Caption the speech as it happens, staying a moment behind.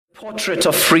Portrait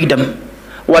of freedom.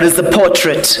 What is a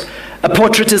portrait? A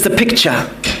portrait is a picture.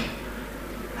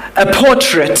 A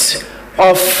portrait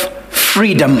of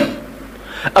freedom.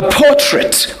 A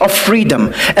portrait of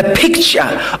freedom. A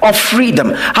picture of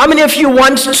freedom. How many of you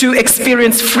want to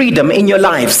experience freedom in your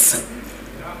lives?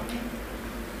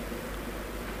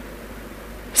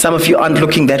 Some of you aren't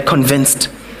looking that convinced.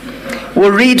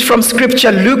 We'll read from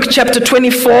scripture, Luke chapter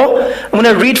 24. I'm going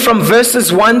to read from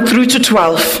verses 1 through to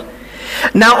 12.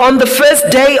 Now on the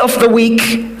first day of the week,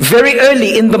 very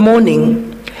early in the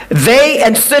morning, they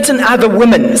and certain other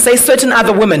women, say certain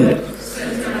other women.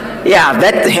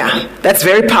 That's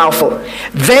very powerful.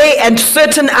 They and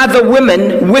certain other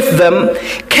women with them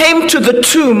came to the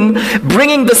tomb,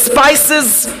 bringing the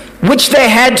spices which they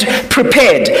had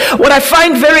prepared. What I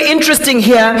find very interesting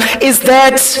here is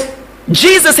that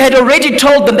Jesus had already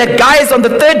told them that, guys, on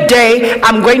the third day,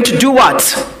 I'm going to do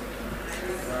what?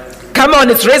 Come on,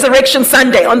 it's Resurrection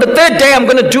Sunday. On the third day, I'm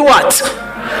going to do what?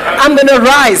 I'm going to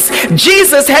rise.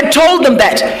 Jesus had told them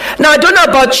that. Now, I don't know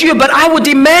about you, but I would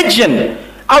imagine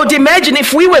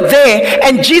if we were there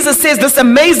and Jesus says this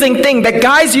amazing thing that,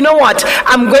 guys, you know what?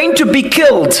 I'm going to be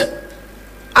killed.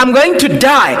 I'm going to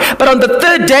die. But on the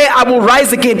third day, I will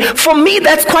rise again. For me,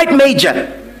 that's quite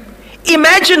major.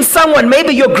 Imagine someone,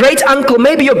 maybe your great uncle,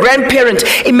 maybe your grandparent,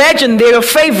 imagine they're your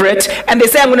favorite and they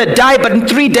say, I'm going to die, but in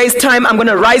 3 days' time, I'm going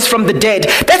to rise from the dead.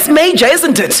 That's major,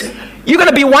 isn't it? You're going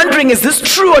to be wondering, is this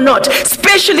true or not?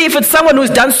 Especially if it's someone who's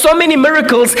done so many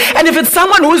miracles and if it's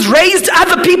someone who's raised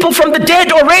other people from the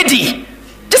dead already.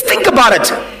 Just think about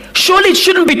it. Surely it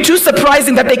shouldn't be too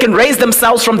surprising that they can raise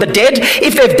themselves from the dead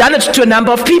if they've done it to a number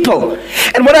of people.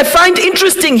 And what I find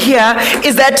interesting here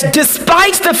is that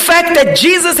despite the fact that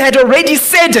Jesus had already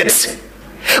said it,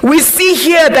 we see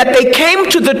here that they came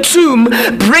to the tomb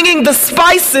bringing the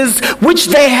spices which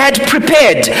they had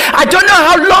prepared. I don't know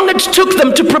how long it took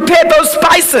them to prepare those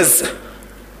spices.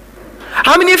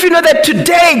 How many of you know that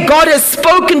today God has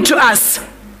spoken to us?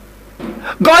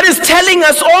 God is telling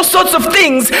us all sorts of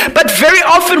things, but very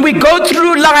often we go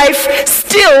through life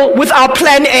still with our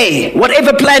plan A,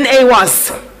 whatever plan A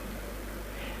was.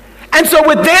 And so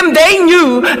with them, they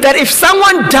knew that if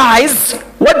someone dies,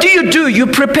 what do? You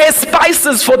prepare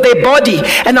spices for their body.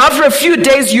 And after a few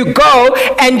days, you go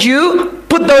and you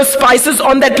put those spices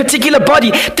on that particular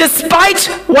body, despite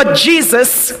what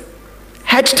Jesus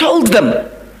had told them.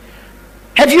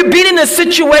 Have you been in a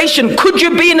situation, could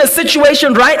you be in a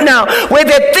situation right now where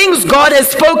there are things God has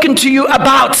spoken to you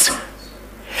about?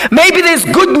 Maybe there's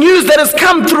good news that has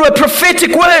come through a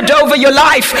prophetic word over your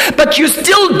life, but you're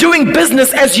still doing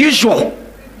business as usual.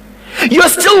 You're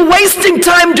still wasting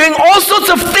time doing all sorts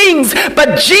of things,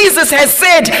 but Jesus has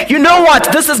said, you know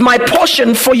what, this is my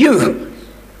portion for you.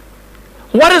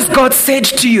 What has God said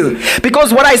to you?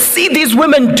 Because what I see these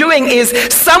women doing is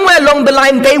somewhere along the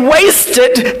line they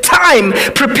wasted time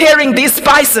preparing these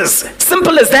spices.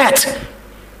 Simple as that.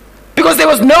 Because there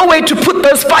was no way to put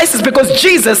those spices because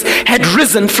Jesus had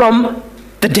risen from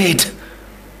the dead.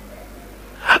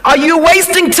 Are you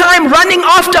wasting time running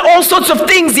after all sorts of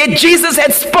things, yet Jesus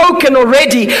had spoken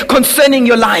already concerning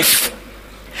your life?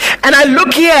 And I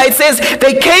look here, it says,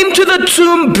 they came to the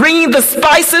tomb bringing the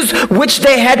spices which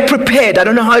they had prepared. I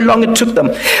don't know how long it took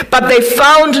them. But they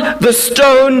found the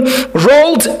stone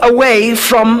rolled away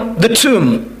from the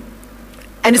tomb.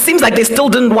 And it seems like they still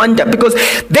didn't wonder, because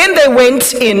then they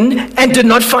went in and did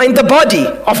not find the body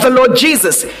of the Lord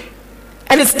Jesus.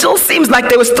 And it still seems like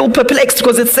they were still perplexed,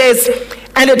 because it says,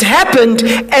 and it happened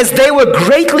as they were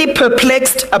greatly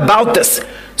perplexed about this.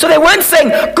 So they weren't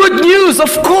saying, good news, of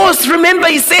course, remember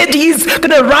he said he's going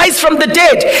to rise from the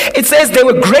dead. It says they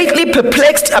were greatly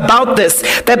perplexed about this,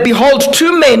 that behold,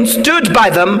 2 men stood by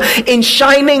them in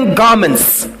shining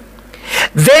garments.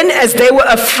 Then as they were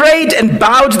afraid and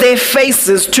bowed their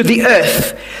faces to the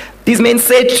earth, these men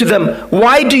said to them,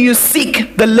 why do you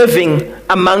seek the living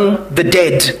among the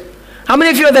dead? How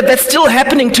many of you know that that's still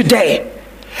happening today?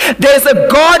 There's a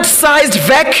God-sized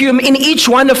vacuum in each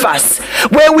one of us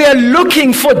where we are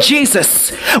looking for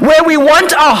Jesus, where we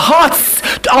want our hearts,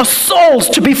 our souls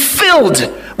to be filled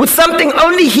with something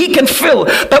only he can fill,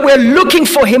 but we're looking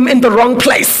for him in the wrong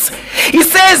place. He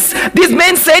says, these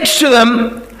men said to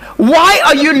them, why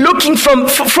are you looking for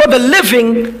the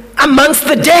living amongst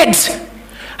the dead?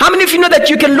 How many of you know that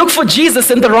you can look for Jesus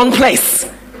in the wrong place?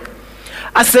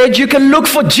 I said you can look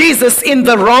for Jesus in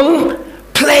the wrong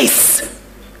place.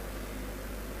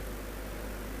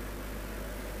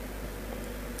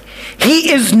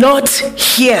 He is not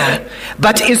here,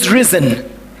 but is risen.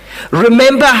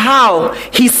 Remember how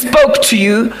he spoke to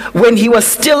you when he was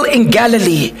still in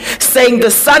Galilee, saying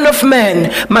the Son of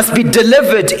Man must be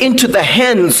delivered into the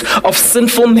hands of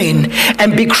sinful men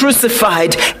and be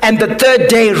crucified and the third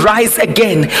day rise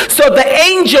again. So the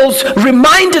angels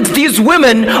reminded these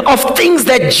women of things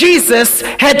that Jesus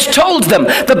had told them.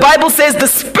 The Bible says the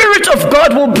Spirit of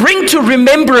God will bring to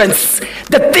remembrance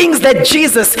the things that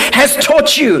Jesus has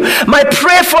taught you. My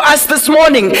prayer for us this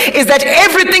morning is that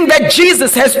everything that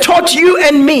Jesus has taught you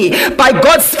and me by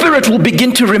God's Spirit will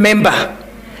begin to remember.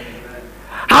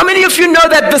 How many of you know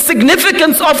that the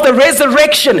significance of the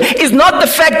resurrection is not the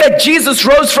fact that Jesus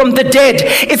rose from the dead?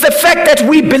 It's the fact that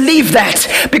we believe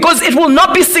that, because it will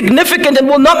not be significant and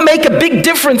will not make a big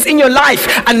difference in your life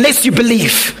unless you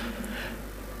believe.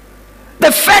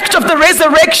 The fact of the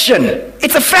resurrection,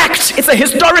 it's a fact, it's a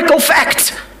historical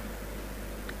fact.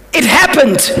 It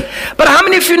happened. But how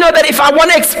many of you know that if I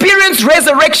want to experience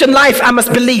resurrection life, I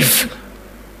must believe?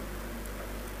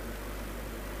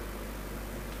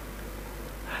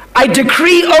 I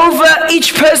decree over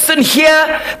each person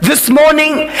here this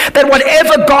morning that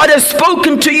whatever God has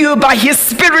spoken to you by His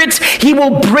Spirit, He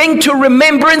will bring to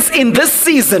remembrance in this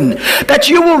season. That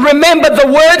you will remember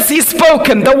the words He's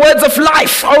spoken, the words of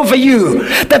life over you.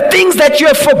 The things that you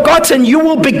have forgotten, you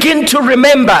will begin to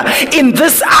remember. In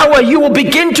this hour, you will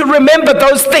begin to remember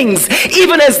those things,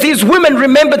 even as these women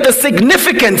remembered the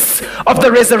significance of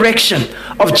the resurrection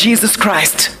of Jesus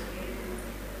Christ.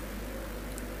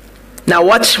 Now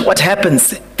watch what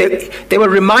happens. They were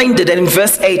reminded, and in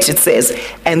verse 8 it says,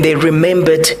 and they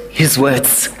remembered His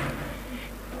words.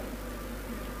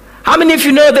 How many of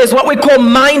you know there's what we call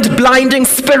mind-blinding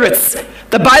spirits?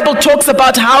 The Bible talks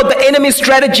about how the enemy's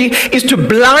strategy is to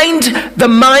blind the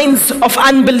minds of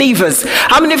unbelievers.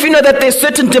 How many of you know that there's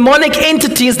certain demonic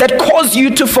entities that cause you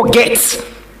to forget?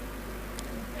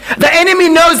 The enemy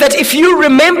knows that if you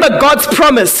remember God's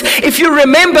promise, if you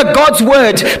remember God's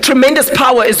word, tremendous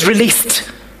power is released.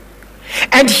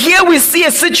 And here we see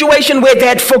a situation where they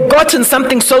had forgotten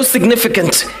something so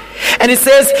significant. And it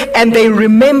says, and they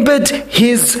remembered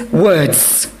His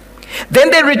words.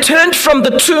 Then they returned from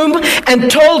the tomb and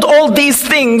told all these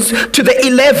things to the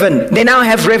 11. They now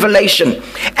have revelation.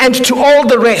 And to all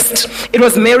the rest. It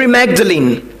was Mary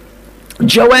Magdalene,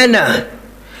 Joanna,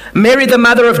 Mary the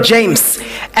mother of James,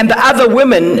 and the other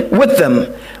women with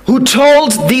them, who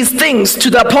told these things to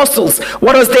the apostles.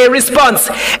 What was their response?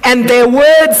 And their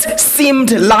words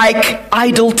seemed like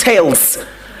idle tales.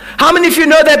 How many of you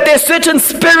know that there are certain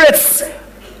spirits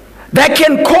that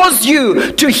can cause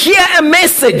you to hear a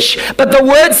message, but the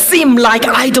words seem like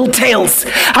idle tales?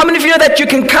 How many of you know that you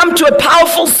can come to a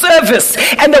powerful service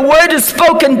and the word is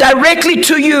spoken directly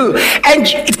to you and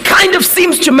it kind of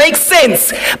seems to make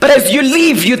sense, but as you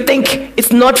leave you think,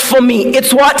 it's not for me.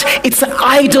 It's what? It's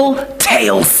idle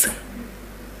tales.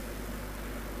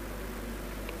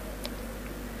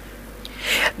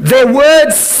 Their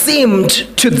words seemed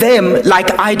to them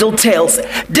like idle tales,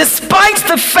 despite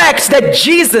the fact that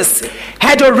Jesus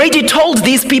had already told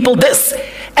these people this.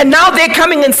 And now they're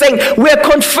coming and saying, we're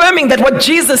confirming that what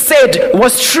Jesus said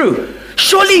was true.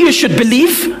 Surely you should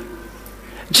believe.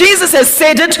 Jesus has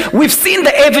said it. We've seen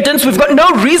the evidence. We've got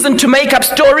no reason to make up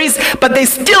stories, but they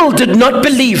still did not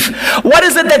believe. What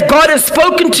is it that God has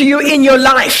spoken to you in your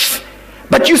life,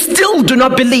 but you still do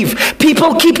not believe?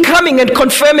 People keep coming and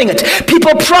confirming it.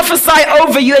 People prophesy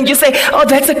over you and you say, oh,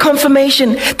 that's a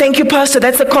confirmation. Thank you, Pastor,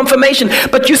 that's a confirmation.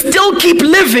 But you still keep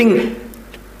living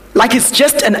like it's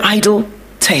just an idle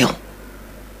tale.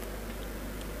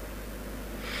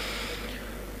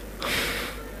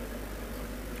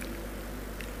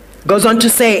 Goes on to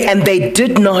say, and they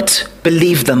did not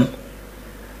believe them.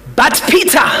 But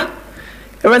Peter.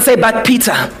 Everyone say, but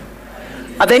Peter.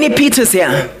 Are there any Peters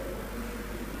here?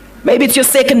 Maybe it's your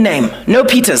second name. No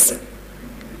Peters.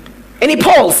 Any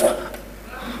Pauls?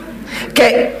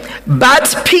 Okay.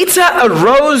 But Peter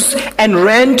arose and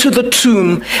ran to the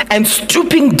tomb, and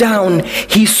stooping down,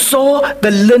 he saw the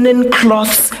linen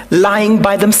cloths lying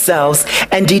by themselves,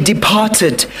 and he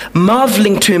departed,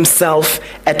 marveling to himself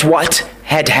at what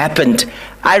had happened.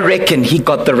 I reckon he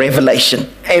got the revelation.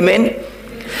 Amen.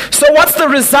 So what's the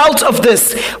result of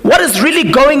this? What is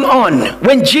really going on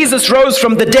when Jesus rose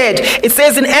from the dead? It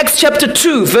says in Acts chapter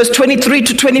 2, verse 23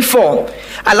 to 24.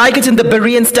 I like it in the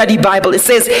Berean Study Bible. It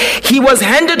says, he was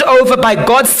handed over by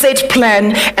God's set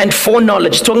plan and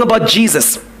foreknowledge. Talking about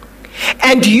Jesus.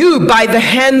 And you by the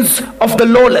hands of the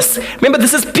lawless. Remember,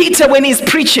 this is Peter when he's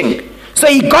preaching. So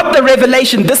he got the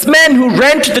revelation. This man who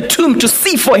ran to the tomb to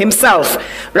see for himself,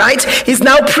 right? He's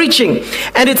now preaching.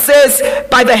 And it says,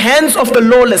 by the hands of the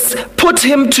lawless, put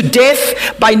him to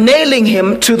death by nailing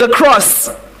him to the cross.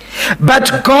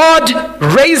 But God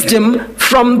raised him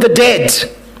from the dead,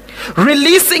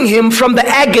 releasing him from the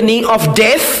agony of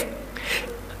death.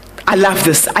 I love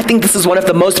this. I think this is one of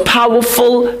the most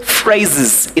powerful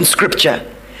phrases in Scripture.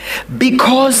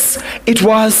 Because it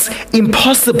was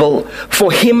impossible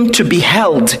for him to be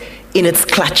held in its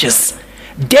clutches.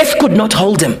 Death could not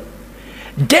hold him.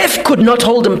 Death could not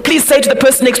hold him. Please say to the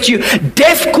person next to you,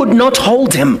 death could not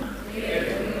hold him.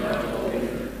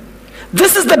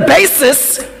 This is the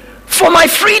basis for my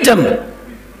freedom.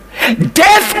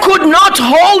 Death could not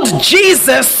hold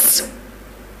Jesus.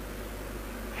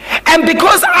 And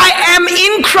because I am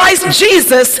in Christ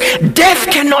Jesus, death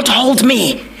cannot hold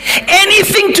me.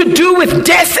 Anything to do with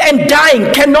death and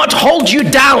dying cannot hold you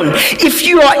down if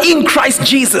you are in Christ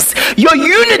Jesus. Your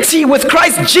unity with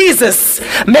Christ Jesus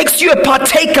makes you a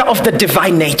partaker of the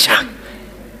divine nature.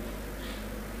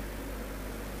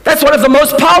 That's one of the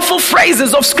most powerful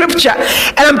phrases of Scripture.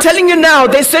 And I'm telling you now,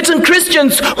 there's certain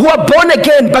Christians who are born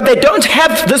again, but they don't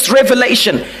have this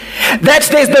revelation. That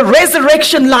there's the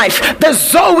resurrection life, the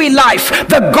Zoe life,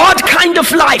 the God kind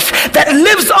of life that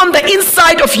lives on the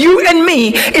inside of you and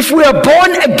me if we are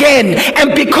born again.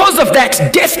 And because of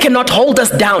that, death cannot hold us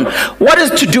down. What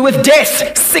is to do with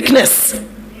death? Sickness,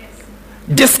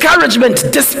 discouragement,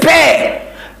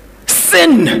 despair,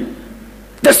 sin.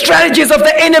 The strategies of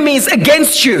the enemies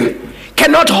against you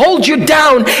cannot hold you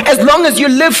down as long as you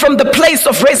live from the place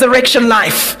of resurrection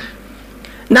life.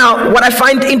 Now, what I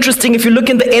find interesting, if you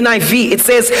look in the NIV, it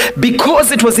says,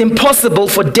 because it was impossible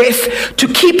for death to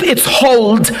keep its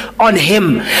hold on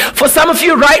him. For some of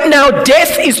you right now,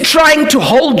 death is trying to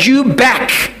hold you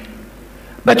back.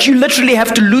 But you literally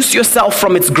have to loose yourself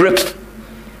from its grip.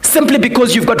 Simply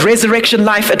because you've got resurrection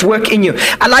life at work in you.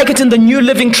 I like it in the New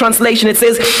Living Translation. It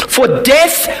says, for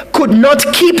death could not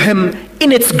keep him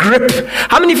in its grip.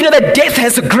 How many of you know that death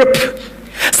has a grip?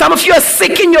 Some of you are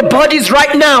sick in your bodies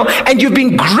right now and you've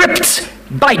been gripped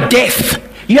by death.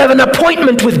 You have an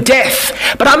appointment with death.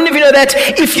 But how many of you know that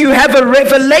if you have a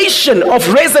revelation of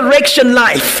resurrection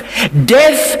life,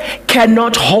 death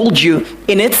cannot hold you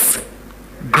in its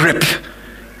grip?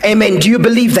 Amen. Do you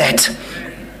believe that?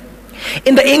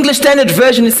 In the English Standard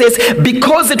Version, it says,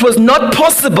 because it was not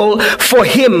possible for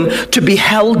him to be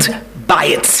held by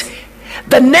it.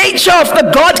 The nature of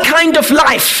the God kind of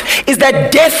life is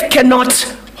that death cannot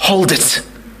hold it.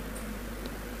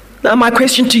 Now, my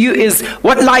question to you is,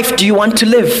 what life do you want to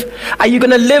live? Are you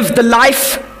going to live the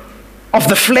life of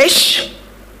the flesh?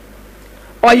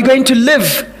 Or are you going to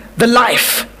live the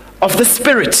life of the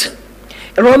Spirit?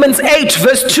 Romans 8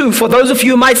 verse 2, for those of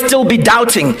you who might still be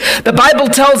doubting, the Bible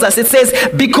tells us, it says,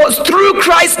 because through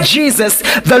Christ Jesus,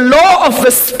 the law of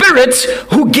the Spirit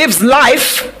who gives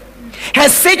life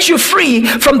has set you free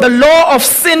from the law of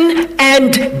sin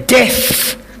and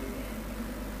death.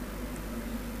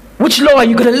 Which law are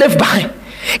you going to live by?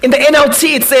 In the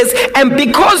NLT it says, and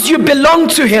because you belong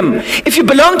to him. If you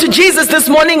belong to Jesus this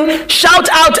morning, shout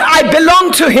out, I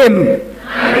belong to him.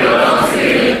 I belong to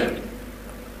him.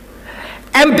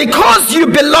 And because you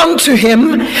belong to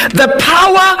him, the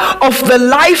power of the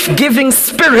life-giving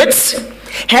Spirit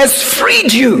has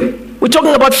freed you. We're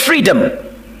talking about freedom.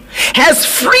 Has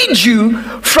freed you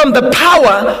from the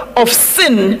power of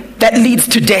sin that leads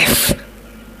to death.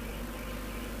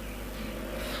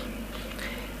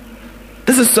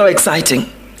 This is so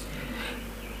exciting.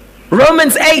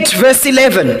 Romans 8 verse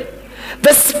 11.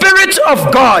 The Spirit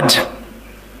of God.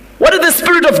 What did the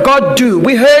Spirit of God do?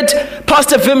 We heard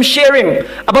Pastor Vim sharing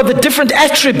about the different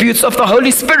attributes of the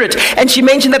Holy Spirit. And she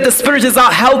mentioned that the Spirit is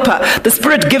our helper. The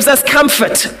Spirit gives us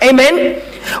comfort. Amen?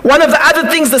 One of the other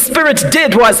things the Spirit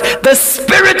did was the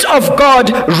Spirit of God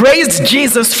raised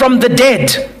Jesus from the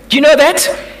dead. Do you know that?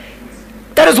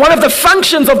 That is one of the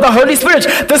functions of the Holy Spirit.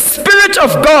 The Spirit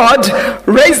of God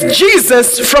raised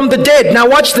Jesus from the dead. Now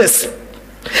watch this.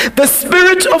 The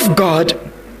Spirit of God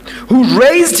who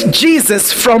raised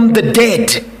Jesus from the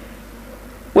dead.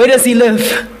 Where does he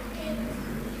live?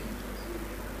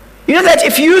 You know that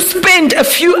if you spend a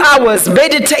few hours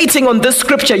meditating on this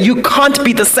scripture, you can't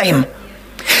be the same.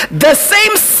 The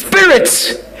same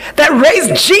Spirit that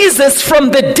raised Jesus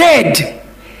from the dead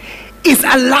is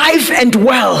alive and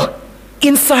well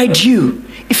inside you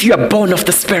if you are born of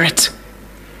the Spirit.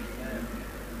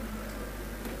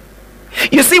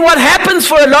 You see, what happens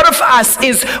for a lot of us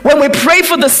is when we pray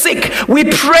for the sick, we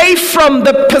pray from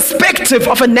the perspective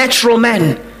of a natural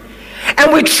man.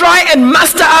 And we try and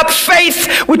muster up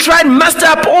faith, we try and muster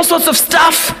up all sorts of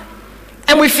stuff,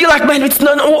 and we feel like, man, it's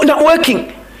not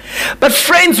working. But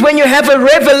friends, when you have a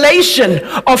revelation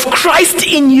of Christ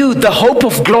in you, the hope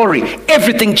of glory,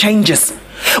 everything changes.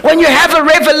 When you have a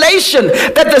revelation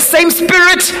that the same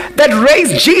Spirit that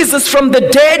raised Jesus from the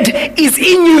dead is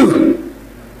in you,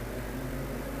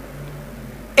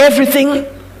 everything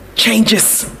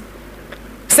changes.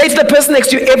 Say to the person next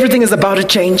to you, everything is about to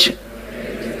change.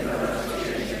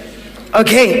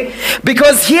 Okay,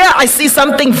 because here I see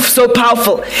something so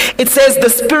powerful. It says the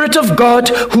Spirit of God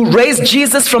who raised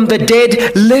Jesus from the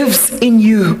dead lives in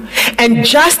you. And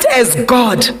just as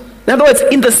God, in other words,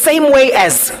 in the same way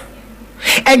as,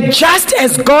 and just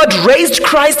as God raised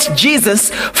Christ Jesus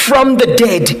from the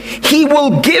dead, he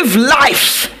will give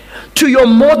life to your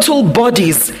mortal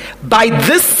bodies by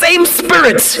this same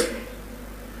Spirit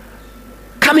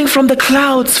coming from the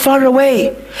clouds far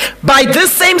away, by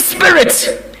this same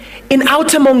Spirit in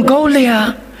Outer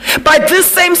Mongolia, by this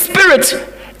same Spirit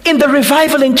in the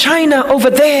revival in China over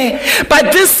there, by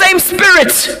this same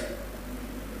Spirit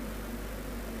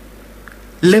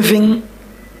living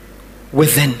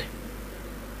within.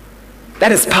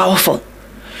 That is powerful.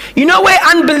 You know where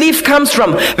unbelief comes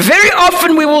from? Very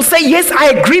often we will say, yes,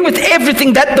 I agree with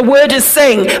everything that the word is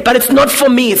saying, but it's not for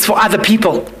me, it's for other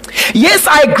people. Yes,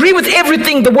 I agree with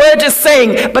everything the word is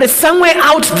saying, but it's somewhere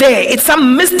out there. It's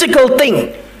some mystical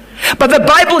thing. But the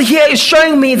Bible here is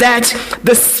showing me that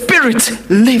the Spirit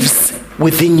lives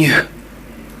within you.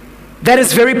 That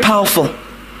is very powerful.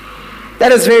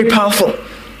 That is very powerful.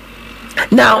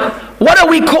 Now, what are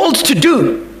we called to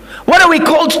do? What are we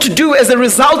called to do as a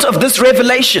result of this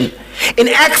revelation? In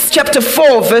Acts chapter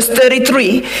 4, verse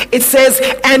 33, it says,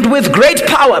 and with great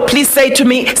power, please say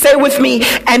with me,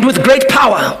 and with great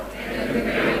power.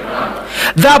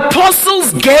 The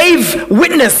apostles gave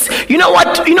witness. You know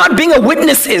what being a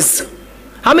witness is?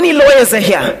 How many lawyers are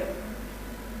here?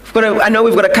 I know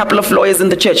we've got a couple of lawyers in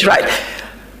the church, right?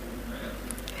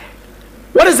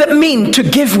 What does it mean to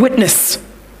give witness?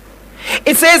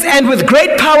 It says, and with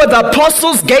great power the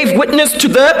apostles gave witness to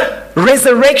the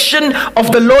resurrection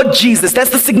of the Lord Jesus.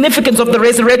 That's the significance of the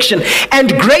resurrection. And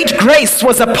great grace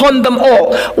was upon them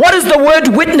all. What is the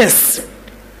word witness?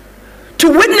 To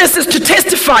witness is to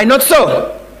testify, not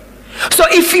so. So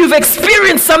if you've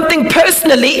experienced something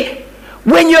personally,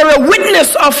 when you're a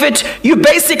witness of it, you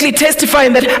basically testify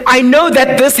that I know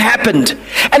that this happened.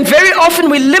 And very often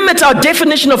we limit our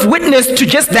definition of witness to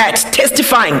just that,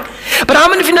 testifying. But how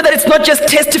many of you know that it's not just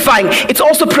testifying, it's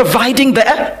also providing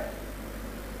the,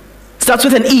 starts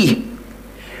with an E,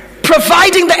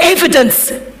 providing the evidence.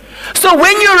 So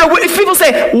when if people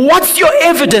say, what's your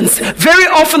evidence? Very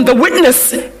often the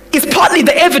witness is partly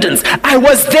the evidence. I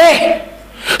was there.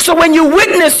 So when you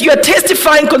witness, you're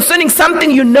testifying concerning something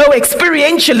you know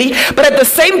experientially, but at the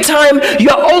same time,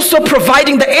 you're also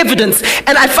providing the evidence.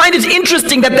 And I find it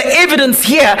interesting that the evidence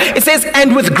here, it says,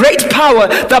 and with great power,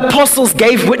 the apostles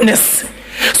gave witness.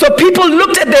 So people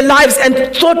looked at their lives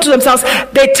and thought to themselves,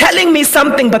 they're telling me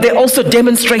something, but they're also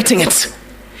demonstrating it.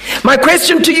 My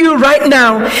question to you right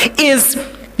now is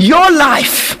your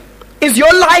life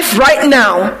right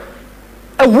now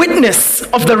a witness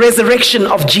of the resurrection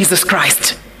of Jesus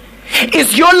Christ?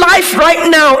 Is your life right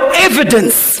now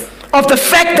evidence of the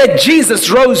fact that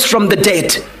Jesus rose from the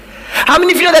dead? How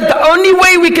many of you know that the only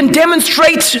way we can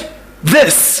demonstrate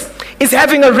this is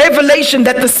having a revelation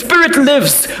that the Spirit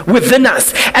lives within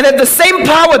us, and that the same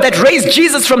power that raised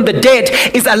Jesus from the dead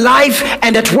is alive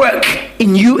and at work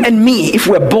in you and me if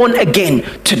we're born again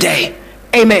today?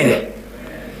 Amen.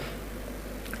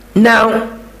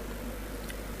 Now,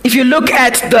 if you look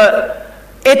at the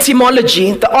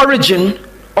etymology, the origin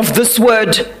of this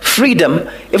word freedom,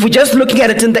 if we're just looking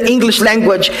at it in the English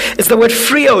language, it's the word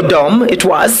freedom, it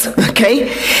was,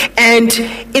 okay? And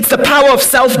it's the power of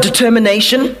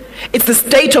self-determination. It's the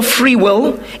state of free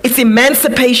will. It's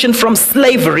emancipation from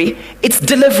slavery. It's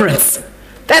deliverance.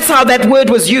 That's how that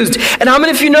word was used. And how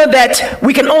many of you know that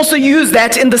we can also use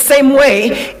that in the same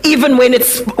way, even when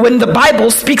the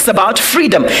Bible speaks about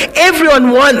freedom?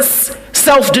 Everyone wants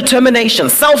self-determination,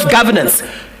 self-governance.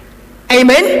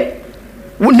 Amen?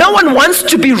 No one wants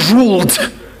to be ruled.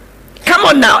 Come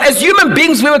on now, as human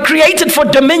beings, we were created for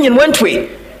dominion, weren't we?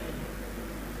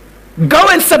 Go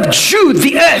and subdue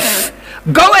the earth.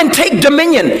 Go and take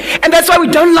dominion. And that's why we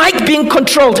don't like being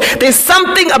controlled. There's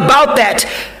something about that.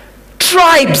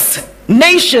 Tribes,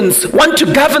 nations want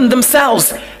to govern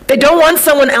themselves. They don't want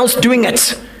someone else doing it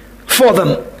for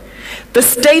them. The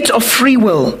state of free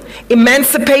will,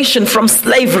 emancipation from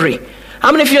slavery.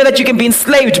 How many of you know that you can be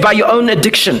enslaved by your own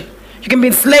addiction? You can be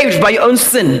enslaved by your own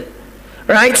sin,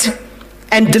 right?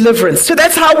 And deliverance. So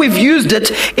that's how we've used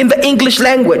it in the English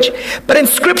language. But in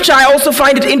Scripture, I also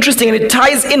find it interesting, and it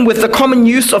ties in with the common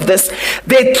use of this.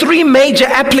 There are three major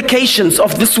applications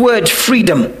of this word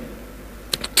freedom.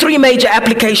 Three major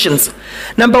applications.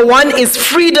 Number one is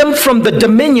freedom from the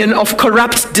dominion of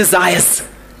corrupt desires.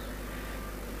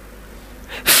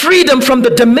 Freedom from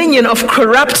the dominion of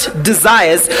corrupt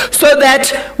desires, so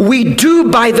that we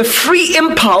do by the free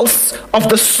impulse of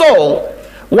the soul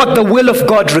what the will of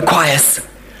God requires.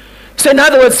 So in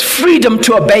other words, freedom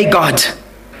to obey God.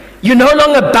 You're no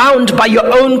longer bound by your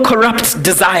own corrupt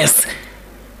desires.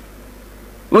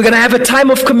 We're going to have a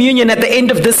time of communion at the end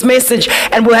of this message,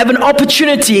 and we'll have an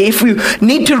opportunity. If you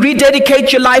need to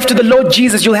rededicate your life to the Lord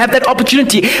Jesus, you'll have that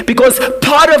opportunity, because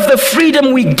part of the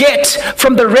freedom we get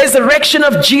from the resurrection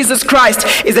of Jesus Christ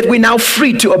is that we're now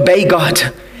free to obey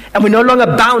God. And we're no longer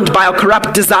bound by our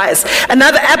corrupt desires.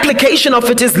 Another application of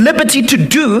it is liberty to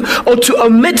do or to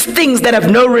omit things that have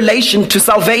no relation to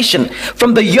salvation,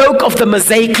 from the yoke of the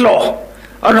Mosaic law.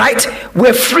 All right,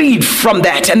 we're freed from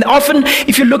that. And often,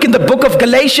 if you look in the book of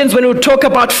Galatians, when we talk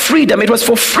about freedom, it was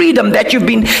for freedom that you've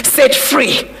been set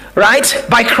free, right,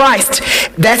 by Christ.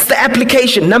 That's the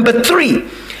application. Number three,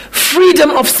 freedom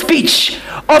of speech.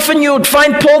 Often you would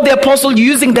find Paul the Apostle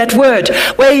using that word,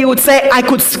 where he would say,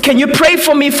 can you pray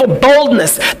for me for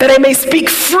boldness, that I may speak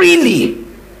freely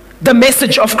the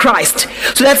message of Christ.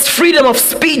 So that's freedom of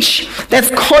speech,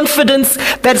 that's confidence,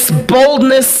 that's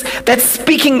boldness, that's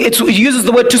speaking. It uses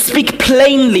the word to speak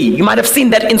plainly. You might have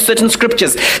seen that in certain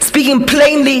scriptures. Speaking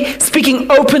plainly, speaking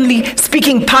openly,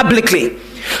 speaking publicly.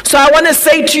 So I want to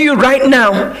say to you right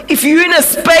now, if you're in a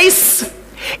space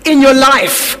in your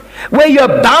life where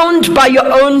you're bound by your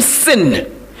own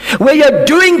sin, where you're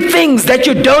doing things that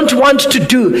you don't want to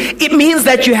do, it means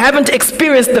that you haven't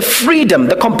experienced the freedom,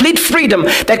 the complete freedom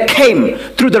that came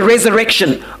through the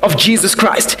resurrection of Jesus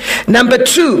Christ. Number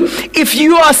two, if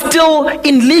you are still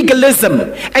in legalism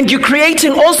and you're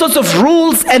creating all sorts of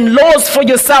rules and laws for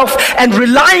yourself and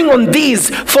relying on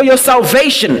these for your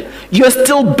salvation, you're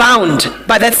still bound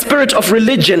by that spirit of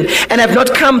religion and have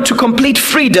not come to complete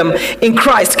freedom in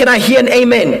Christ. Can I hear an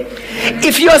amen?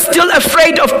 If you are still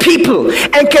afraid of people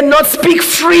and cannot speak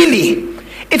freely,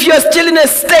 if you are still in a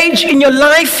stage in your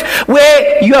life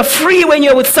where you are free when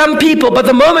you're with some people, but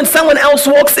the moment someone else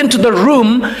walks into the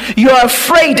room, you are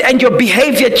afraid and your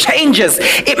behavior changes,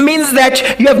 it means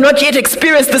that you have not yet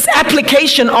experienced this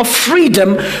application of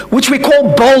freedom, which we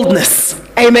call boldness.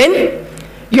 Amen?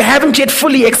 You haven't yet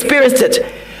fully experienced it.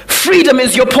 Freedom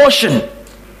is your portion.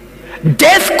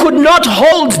 Death could not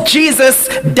hold Jesus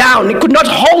down. It could not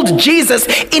hold Jesus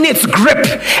in its grip.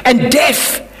 And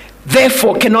death,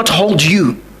 therefore, cannot hold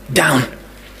you down.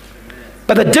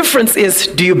 But the difference is,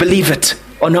 do you believe it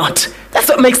or not? That's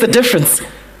what makes the difference.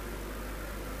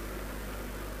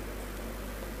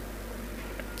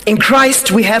 In Christ,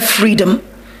 we have freedom.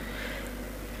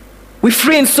 We're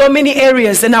free in so many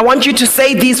areas. And I want you to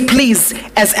say these, please,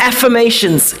 as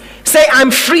affirmations. Say, I'm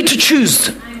free to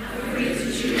choose.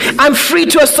 I'm free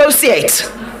to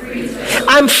associate.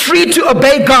 I'm free to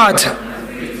obey God.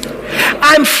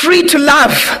 I'm free to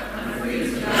love.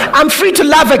 I'm free to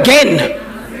love again.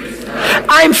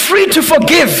 I'm free to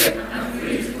forgive.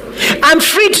 I'm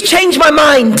free to change my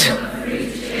mind.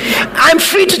 I'm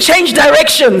free to change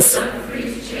directions.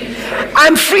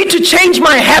 I'm free to change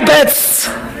my habits.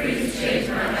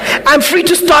 I'm free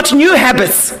to start new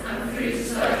habits.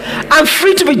 I'm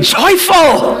free to be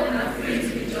joyful.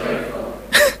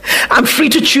 I'm free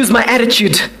to choose my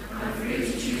attitude.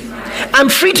 I'm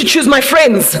free to choose my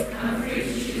friends.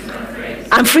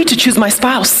 I'm free to choose my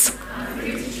spouse.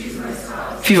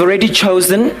 If you've already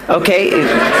chosen, okay.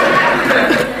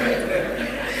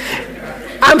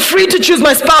 I'm free to choose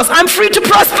my spouse. I'm free to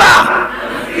prosper.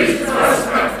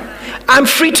 I'm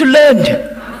free to learn.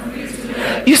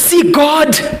 You see,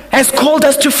 God has called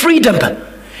us to freedom.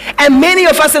 And many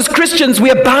of us as Christians,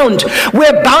 we are bound.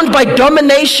 We're bound by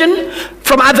domination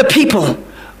from other people.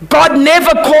 God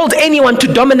never called anyone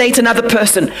to dominate another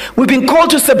person. We've been called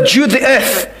to subdue the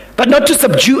earth, but not to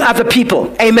subdue other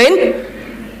people. Amen?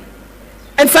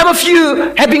 And some of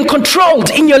you have been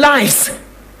controlled in your lives.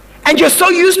 And you're so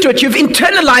used to it, you've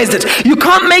internalized it. You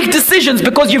can't make decisions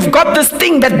because you've got this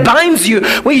thing that binds you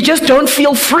where you just don't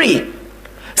feel free.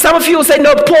 Some of you will say,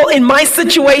 no, Paul, in my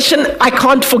situation, I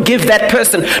can't forgive that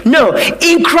person. No,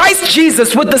 in Christ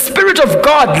Jesus, with the Spirit of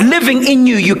God living in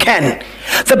you, you can.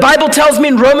 The Bible tells me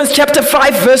in Romans chapter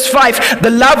 5, verse 5, the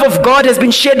love of God has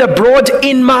been shed abroad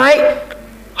in my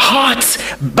heart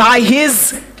by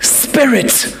His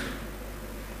Spirit.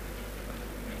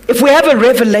 If we have a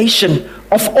revelation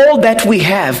of all that we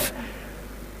have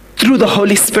through the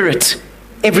Holy Spirit,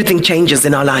 everything changes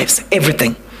in our lives.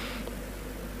 Everything.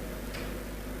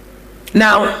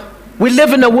 Now, we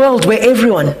live in a world where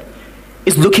everyone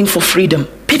is looking for freedom.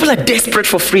 People are desperate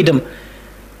for freedom.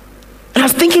 And And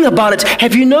I was thinking about it.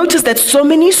 Have you noticed that so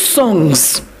many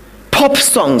songs, pop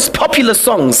songs, popular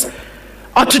songs,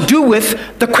 are to do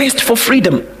with the quest for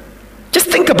freedom?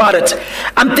 Just think about it.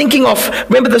 I'm thinking of,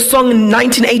 remember the song in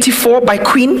 1984 by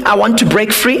Queen, I Want to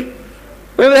Break Free?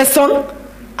 Remember that song?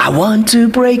 I want to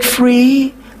break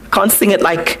free. Can't sing it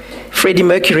like Freddie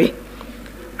Mercury.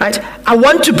 Right? I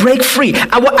want to break free.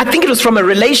 I think it was from a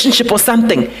relationship or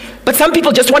something. But some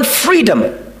people just want freedom.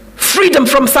 Freedom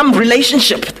from some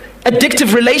relationship.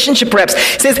 Addictive relationship perhaps.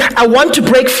 It says, I want to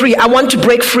break free. I want to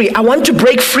break free. I want to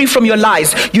break free from your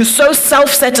lies. You're so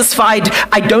self-satisfied.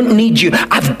 I don't need you.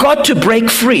 I've got to break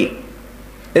free.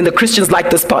 Then the Christians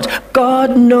like this part.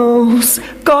 God knows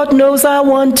I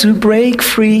want to break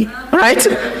free. Right?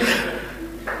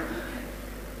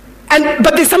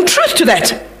 But there's some truth to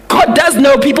that. God does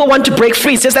know people want to break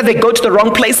free. It's just that they go to the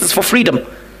wrong places for freedom.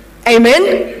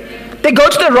 Amen? They go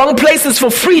to the wrong places for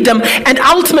freedom and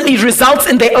ultimately results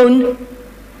in their own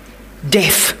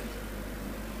death.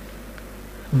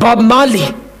 Bob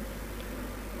Marley.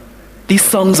 These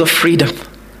songs of freedom. Do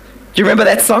you remember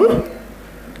that song?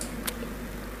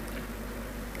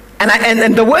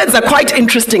 And the words are quite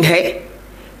interesting, hey?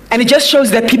 And it just shows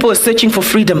that people are searching for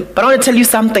freedom. But I want to tell you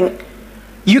something.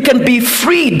 You can be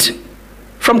freed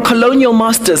from colonial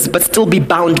masters but still be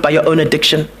bound by your own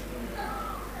addiction.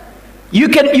 You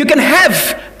can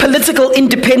have political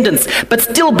independence but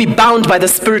still be bound by the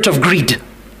spirit of greed.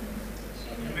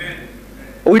 Amen.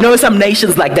 We know some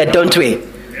nations like that, don't we?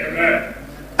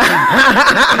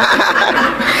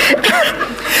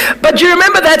 But do you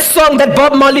remember that song, that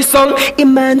Bob Marley song,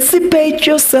 Emancipate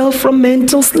Yourself from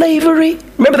Mental Slavery?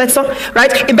 Remember that song,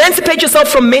 right? Emancipate yourself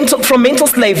from mental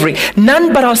slavery.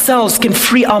 None but ourselves can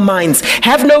free our minds.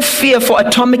 Have no fear for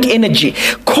atomic energy.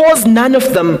 Cause none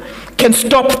of them can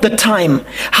stop the time.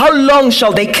 How long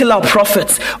shall they kill our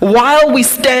prophets while we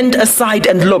stand aside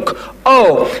and look?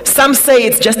 Oh, some say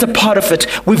it's just a part of it.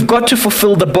 We've got to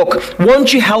fulfill the book.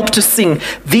 Won't you help to sing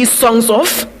these songs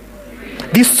of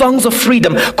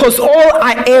freedom? Because all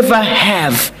I ever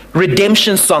have,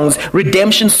 redemption songs. And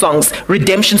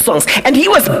he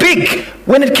was big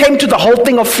when it came to the whole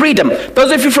thing of freedom. Those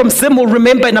of you from Zim will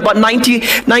remember in about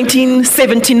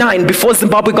 1979, before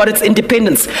Zimbabwe got its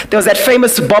independence, there was that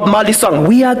famous Bob Marley song,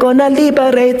 We Are Gonna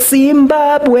Liberate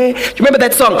Zimbabwe. Do you remember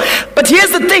that song? But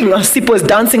here's the thing, Sipho is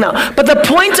dancing now. But the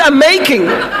point I'm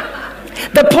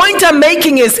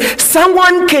making is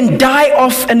someone can die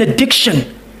of an addiction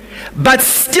but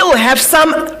still have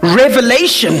some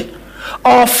revelation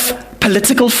of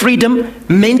political freedom,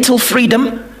 mental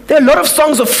freedom. There are a lot of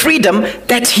songs of freedom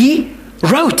that he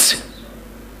wrote.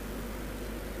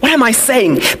 What am I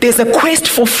saying? There's a quest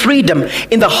for freedom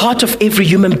in the heart of every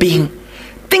human being.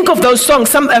 Think of those songs.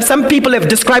 Some people have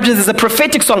described it as a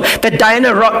prophetic song that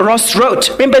Diana Ross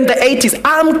wrote. Remember in the 80s,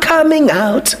 I'm coming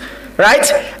out,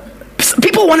 right?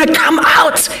 People want to come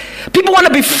out. People want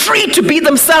to be free to be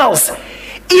themselves.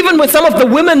 Even with some of the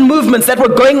women movements that were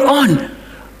going on.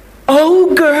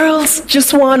 Oh, girls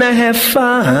just want to have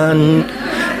fun.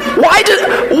 Why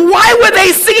were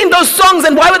they singing those songs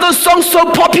and why were those songs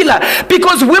so popular?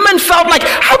 Because women felt like,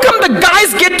 how come the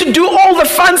guys get to do all the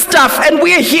fun stuff and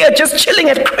we're here just chilling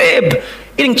at crib,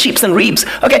 eating Cheeps and Reebs.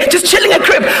 Okay, just chilling at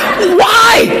crib.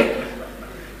 Why?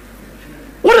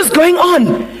 What is going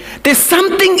on? There's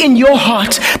something in your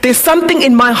heart. There's something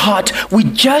in my heart. We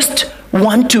just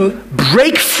want to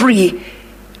break free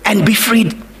and be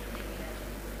freed.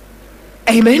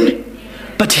 Amen?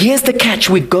 But here's the catch.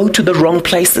 We go to the wrong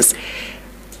places.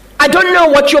 I don't know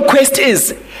what your quest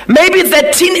is. Maybe it's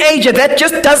that teenager that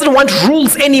just doesn't want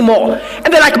rules anymore.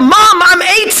 And they're like, Mom, I'm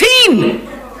 18.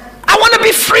 I want to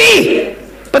be free.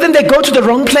 But then they go to the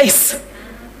wrong place.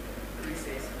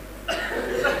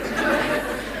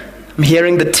 I'm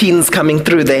hearing the teens coming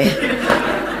through there.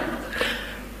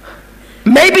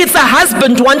 Maybe it's a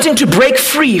husband wanting to break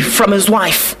free from his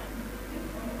wife.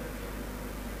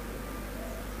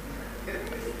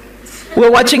 We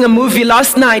were watching a movie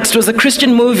last night. It was a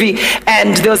Christian movie,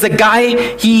 and there was a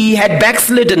guy, he had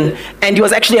backslidden, and he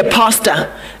was actually a pastor.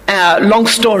 Long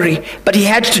story, but he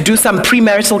had to do some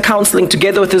premarital counseling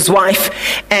together with his wife,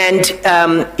 and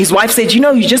his wife said, you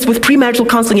just with premarital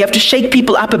counseling, you have to shake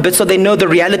people up a bit so they know the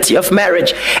reality of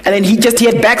marriage. And then he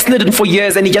had backslidden for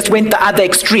years, and he just went the other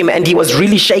extreme, and he was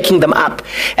really shaking them up.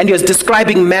 And he was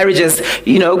describing marriages,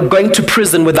 going to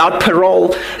prison without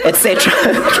parole, etc.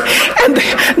 And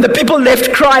the people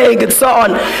left crying and so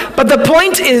on. But the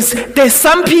point is, there's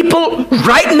some people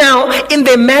right now in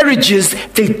their marriages,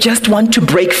 they just want to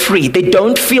break free. They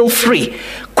don't feel free.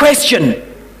 Question: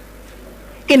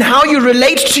 in how you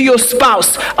relate to your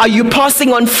spouse, are you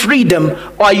passing on freedom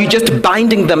or are you just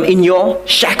binding them in your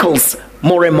shackles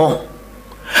more and more?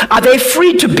 Are they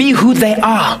free to be who they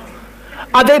are?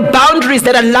 Are there boundaries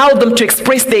that allow them to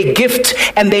express their gift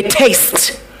and their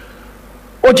taste?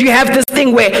 Or do you have this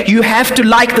thing where you have to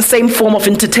like the same form of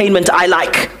entertainment I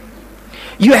like?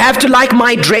 You have to like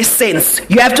my dress sense.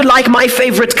 You have to like my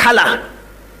favorite color.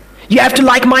 You have to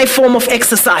like my form of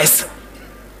exercise.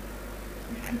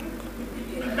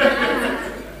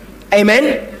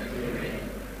 Amen?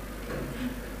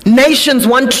 Nations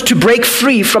want to break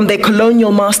free from their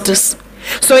colonial masters.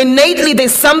 So innately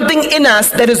there's something in us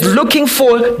that is looking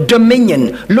for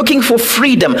dominion, looking for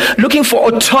freedom, looking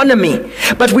for autonomy,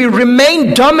 but we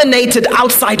remain dominated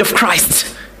outside of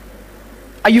Christ.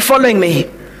 Are you following me?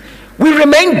 We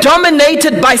remain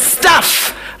dominated by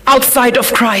stuff outside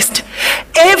of Christ.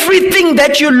 Everything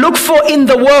that you look for in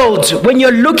the world when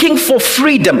you're looking for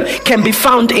freedom can be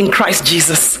found in Christ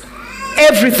Jesus.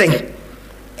 Everything.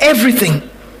 Everything.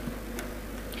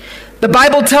 The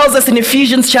Bible tells us in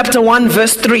Ephesians chapter 1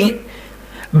 verse 3,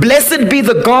 "Blessed be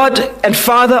the God and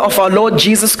Father of our Lord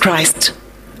Jesus Christ,"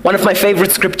 one of my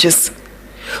favorite scriptures,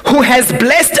 "who has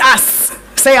blessed us,"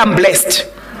 say I'm blessed,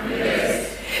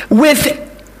 "with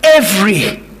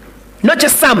every," not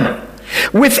just some,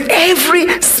 "with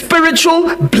every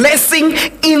spiritual blessing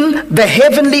in the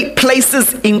heavenly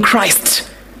places in Christ."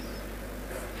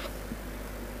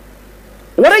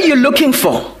 What are you looking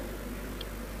for?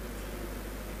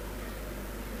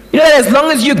 You know that as long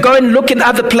as you go and look in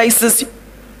other places,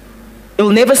 you'll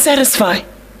never satisfy.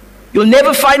 You'll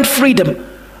never find freedom.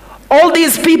 All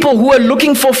these people who are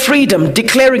looking for freedom,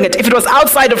 declaring it, if it was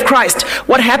outside of Christ,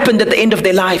 what happened at the end of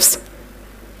their lives?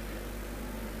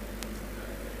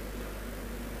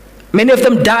 Many of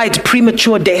them died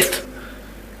premature death.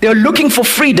 They were looking for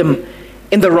freedom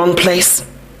in the wrong place.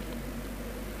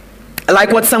 I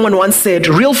like what someone once said,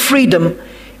 real freedom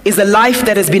is a life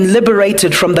that has been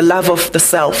liberated from the love of the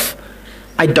self,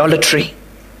 idolatry,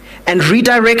 and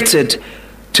redirected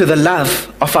to the love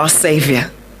of our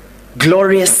Savior.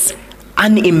 Glorious,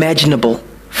 unimaginable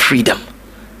freedom.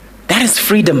 That is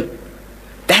freedom.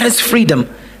 That is freedom.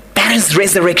 That is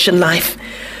resurrection life.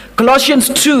 Colossians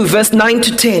 2 verse 9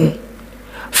 to 10.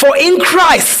 "For in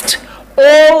Christ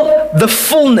all the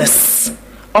fullness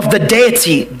of the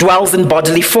deity dwells in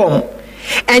bodily form.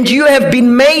 And you have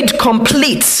been made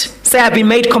complete." Say, I've been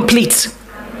made complete.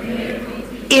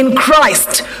 "In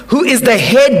Christ, who is the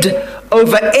head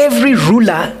over every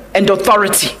ruler and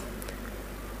authority."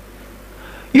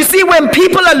 You see, when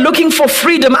people are looking for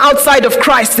freedom outside of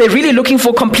Christ, they're really looking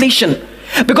for completion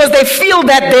because they feel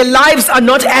that their lives are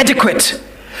not adequate.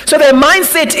 So their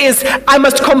mindset is, I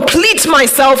must complete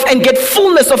myself and get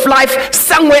fullness of life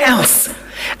somewhere else.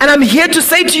 And I'm here to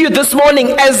say to you this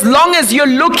morning, as long as you're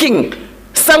looking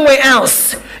somewhere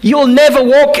else, you'll never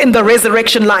walk in the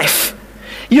resurrection life.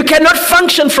 You cannot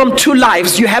function from two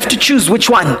lives. You have to choose which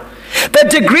one. The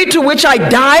degree to which I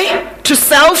die to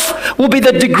self will be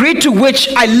the degree to which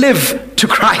I live to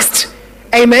Christ.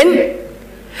 Amen?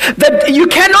 That you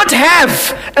cannot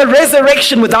have a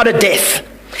resurrection without a death.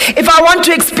 If I want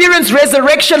to experience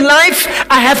resurrection life,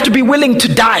 I have to be willing to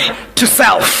die to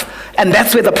self. And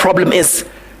that's where the problem is.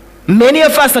 Many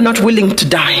of us are not willing to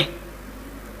die.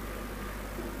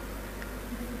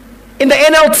 In the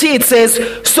NLT it says,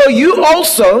 "So you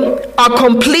also are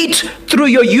complete through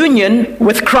your union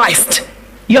with Christ."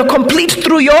 You're complete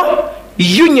through your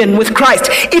union with Christ.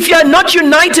 If you're not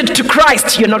united to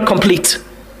Christ, you're not complete.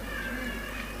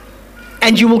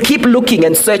 And you will keep looking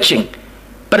and searching,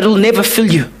 but it will never fill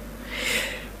you.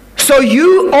 "So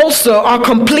you also are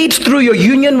complete through your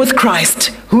union with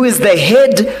Christ, who is the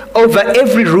head over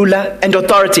every ruler and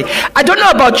authority." I don't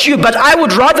know about you, but I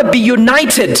would rather be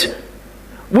united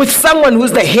with someone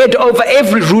who's the head over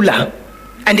every ruler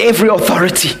and every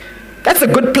authority. That's a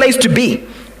good place to be.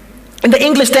 In the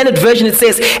English Standard Version it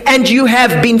says, "And you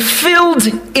have been filled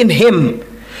in him,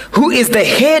 who is the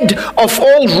head of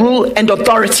all rule and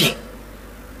authority."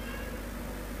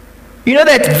 You know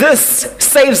that this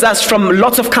saves us from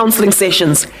lots of counseling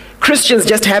sessions. Christians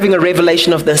just having a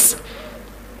revelation of this.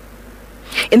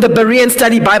 In the Berean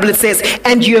Study Bible it says,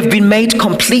 "And you have been made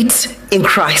complete in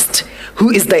Christ,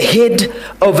 who is the head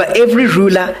over every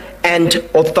ruler and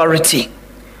authority."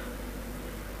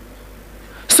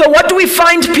 So what do we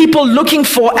find people looking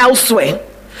for elsewhere?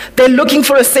 They're looking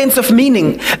for a sense of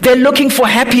meaning. They're looking for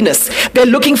happiness. They're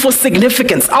looking for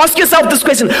significance. Ask yourself this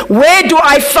question: where do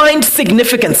I find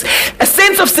significance? A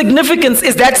sense of significance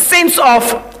is that sense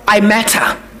of I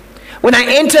matter. When I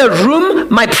enter a room,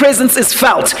 my presence is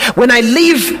felt. When I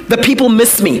leave, the people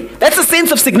miss me. That's a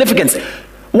sense of significance.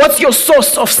 What's your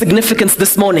source of significance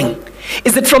this morning?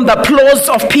 Is it from the applause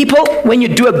of people when you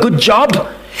do a good job?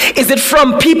 Is it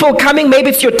from people coming? Maybe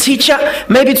it's your teacher,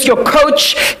 maybe it's your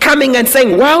coach coming and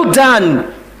saying, well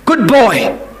done, good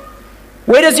boy.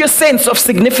 Where does your sense of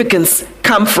significance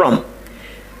come from?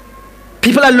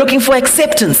 People are looking for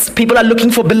acceptance. People are looking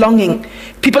for belonging.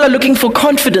 People are looking for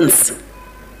confidence.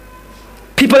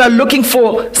 People are looking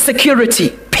for security,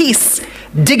 peace,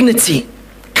 dignity,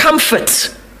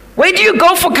 comfort. Where do you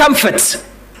go for comfort?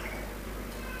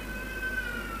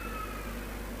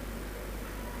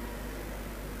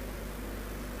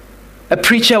 A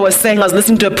preacher was saying, I was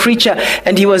listening to a preacher,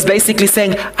 and he was basically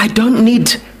saying, I don't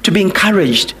need to be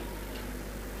encouraged.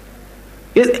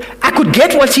 I could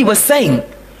get what he was saying.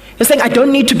 He's saying, I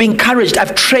don't need to be encouraged.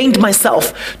 I've trained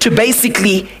myself to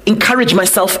basically encourage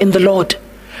myself in the Lord.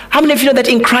 How many of you know that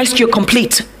in Christ you're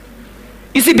complete?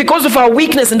 You see, because of our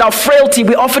weakness and our frailty,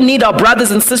 we often need our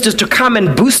brothers and sisters to come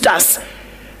and boost us.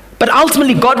 But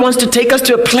ultimately, God wants to take us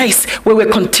to a place where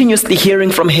we're continuously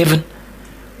hearing from heaven,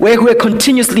 where we're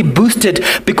continuously boosted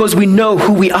because we know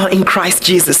who we are in Christ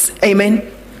Jesus.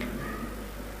 Amen.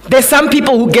 There's some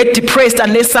people who get depressed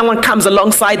unless someone comes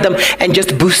alongside them and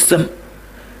just boosts them.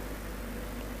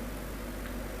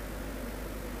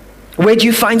 Where do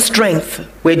you find strength?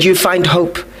 Where do you find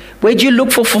hope? Where do you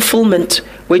look for fulfillment?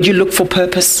 Where do you look for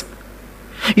purpose?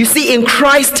 You see, in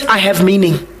Christ I have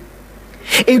meaning.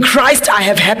 In Christ I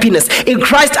have happiness. In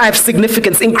Christ I have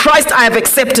significance. In Christ I have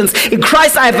acceptance. In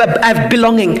Christ I have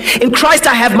belonging. In Christ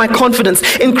I have my confidence.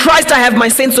 In Christ I have my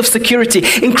sense of security.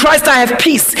 In Christ I have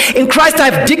peace. In Christ I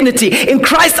have dignity. In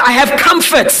Christ I have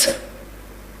comfort.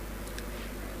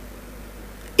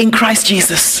 In Christ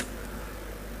Jesus.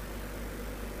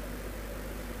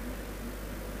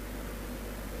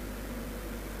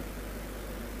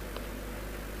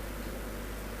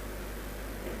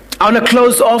 I want to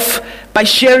close off by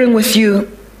sharing with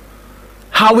you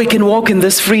how we can walk in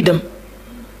this freedom.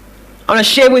 I want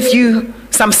to share with you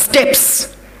some steps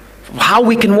of how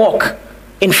we can walk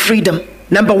in freedom.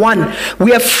 Number one,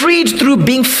 we are freed through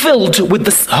being filled with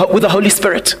the Holy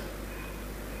Spirit.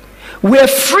 We are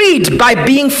freed by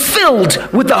being filled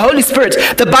with the Holy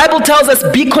Spirit. The Bible tells us,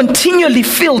 be continually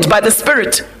filled by the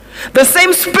Spirit. The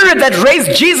same Spirit that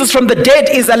raised Jesus from the dead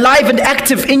is alive and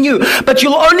active in you, but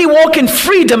you'll only walk in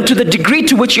freedom to the degree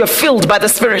to which you're filled by the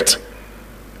Spirit.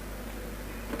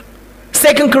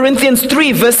 2 Corinthians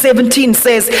 3 verse 17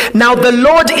 says, now the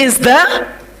Lord is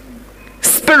the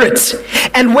Spirit,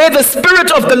 and where the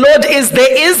Spirit of the Lord is,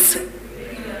 there is.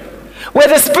 Where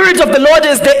the Spirit of the Lord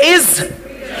is, there is.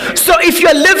 So if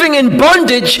you're living in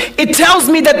bondage, it tells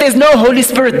me that there's no Holy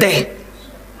Spirit there.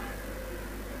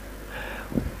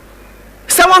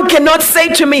 Someone cannot say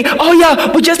to me, oh yeah,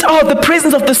 the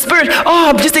presence of the Spirit. Oh,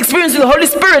 I'm just experiencing the Holy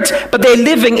Spirit. But they're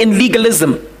living in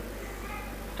legalism.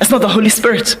 That's not the Holy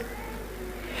Spirit.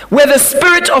 Where the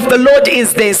Spirit of the Lord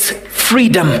is, there's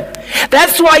freedom.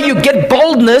 That's why you get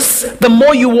boldness the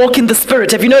more you walk in the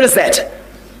Spirit. Have you noticed that?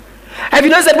 Have you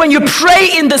noticed that when you pray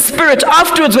in the Spirit,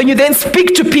 afterwards when you then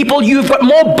speak to people, you've got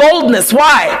more boldness.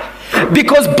 Why?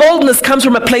 Because boldness comes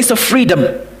from a place of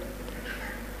freedom.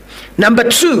 Number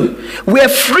two, we are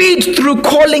freed through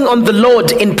calling on the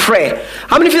Lord in prayer.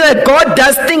 How many of you know that God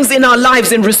does things in our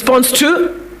lives in response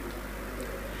to?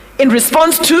 In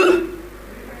response to?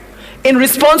 In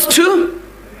response to?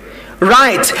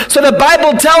 Right. So the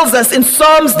Bible tells us in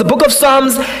Psalms, the book of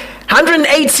Psalms,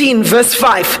 118 verse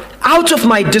 5, out of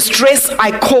my distress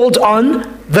I called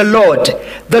on the Lord.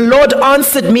 The Lord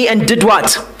answered me and did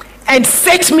what? And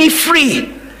set me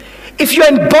free. If you're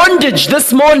in bondage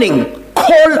this morning,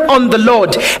 call on the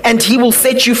Lord and he will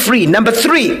set you free. Number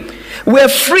three, we're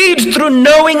freed through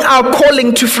knowing our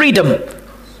calling to freedom.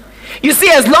 You see,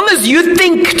 as long as you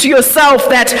think to yourself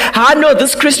that, I know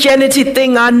this Christianity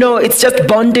thing, I know it's just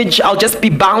bondage, I'll just be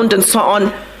bound and so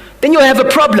on, then you'll have a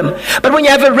problem. But when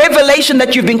you have a revelation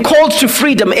that you've been called to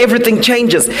freedom, everything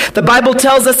changes. The Bible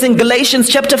tells us in Galatians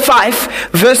chapter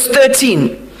 5, verse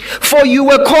 13, for you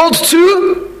were called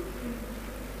to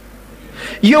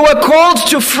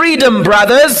freedom,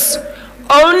 brothers.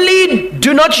 Only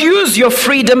do not use your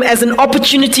freedom as an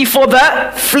opportunity for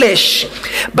the flesh,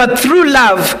 but through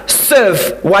love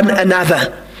serve one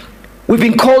another. We've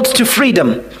been called to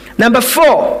freedom. Number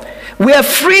four, we are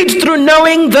freed through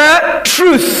knowing the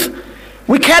truth.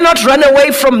 We cannot run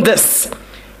away from this.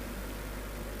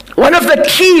 One of the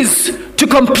keys to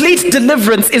complete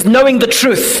deliverance is knowing the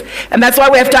truth. And that's why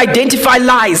we have to identify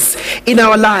lies in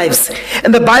our lives.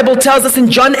 And the Bible tells us in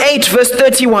John 8 verse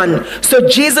 31, so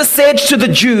Jesus said to the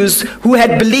Jews who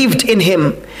had believed in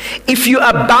him, if you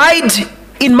abide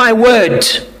in my word.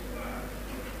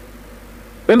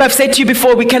 Remember, I've said to you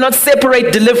before, we cannot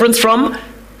separate deliverance from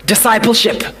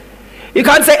discipleship. You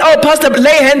can't say, oh, Pastor,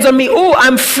 lay hands on me. Oh,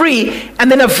 I'm free.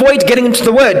 And then avoid getting into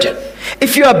the word.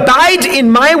 If you abide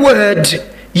in my word,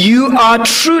 you are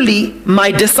truly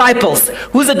my disciples.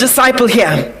 Who's a disciple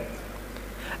here?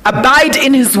 Abide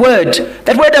in his word.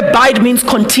 That word abide means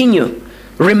continue,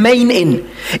 remain in.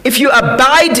 If you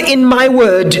abide in my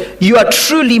word, you are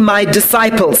truly my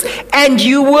disciples. And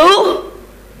you will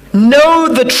know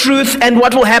the truth, and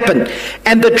what will happen?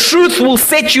 And the truth will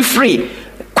set you free.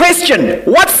 Question,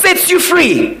 what sets you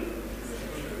free?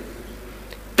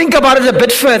 Think about it a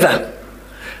bit further.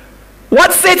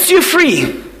 What sets you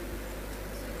free?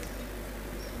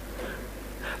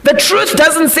 The truth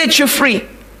doesn't set you free.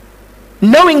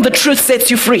 Knowing the truth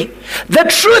sets you free. The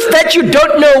truth that you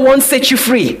don't know won't set you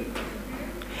free.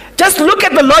 Just look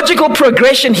at the logical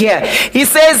progression here. He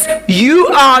says, you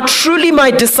are truly my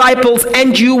disciples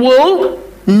and you will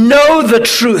know the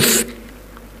truth.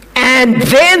 And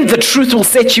then the truth will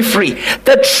set you free.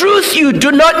 The truth you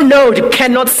do not know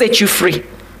cannot set you free.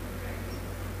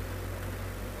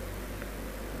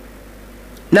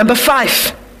 Number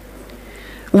 5.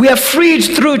 We are freed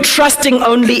through trusting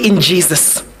only in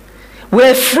Jesus.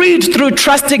 We're freed through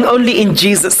trusting only in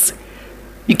Jesus.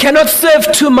 You cannot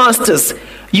serve two masters.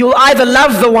 You'll either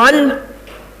love the one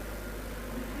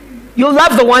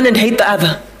and hate the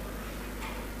other.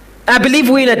 I believe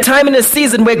we're in a time and a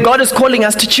season where God is calling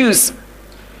us to choose.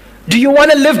 Do you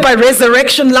want to live by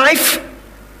resurrection life?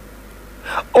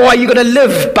 Or are you going to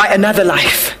live by another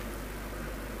life?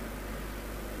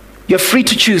 You're free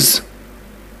to choose.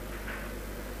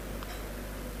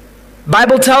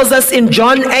 Bible tells us in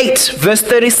John 8, verse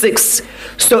 36,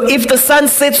 so if the Son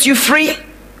sets you free,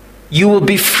 you will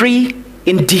be free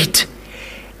indeed.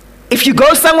 If you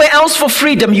go somewhere else for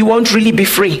freedom, you won't really be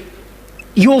free.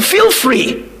 You will feel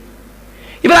free.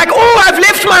 You'll be like, oh, I've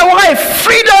left my wife.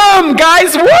 Freedom,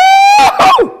 guys.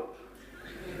 Woo!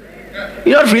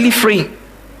 You're not really free.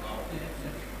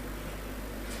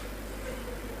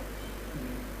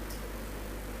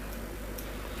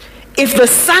 If the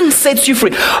Son sets you free,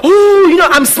 oh,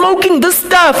 I'm smoking this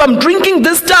stuff, I'm drinking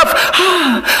this stuff,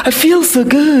 I feel so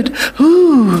good.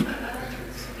 Ooh.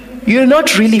 You're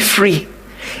not really free.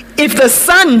 If the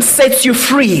Son sets you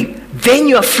free, then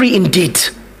you are free indeed.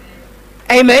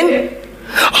 Amen?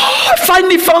 Oh, I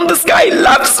finally found this guy. He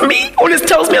loves me. Always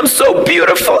tells me I'm so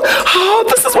beautiful.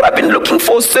 Oh, this is what I've been looking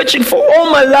for, searching for all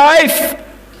my life.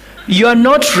 You're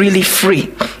not really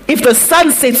free. If the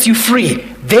Son sets you free,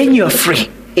 then you're free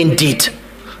indeed.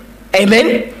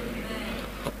 Amen?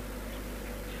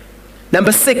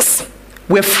 Number 6,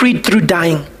 we're freed through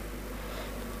dying.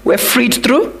 We're freed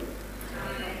through?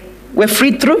 We're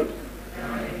freed through?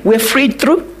 We're freed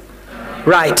through?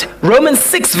 Right. Romans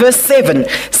 6 verse 7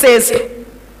 says,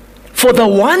 for the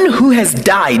one who has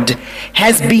died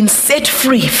has been set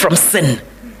free from sin.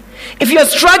 If you're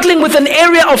struggling with an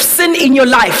area of sin in your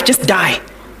life, just die.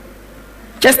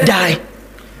 Just die.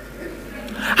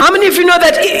 How many of you know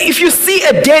that if you see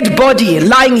a dead body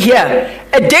lying here,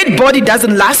 a dead body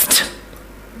doesn't last?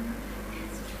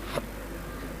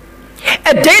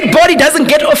 A dead body doesn't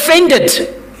get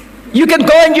offended. You can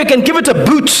go and you can give it a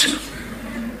boot.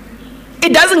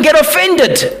 It doesn't get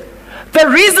offended. The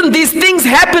reason these things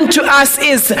happen to us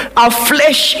is our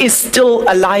flesh is still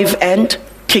alive and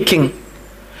kicking.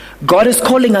 God is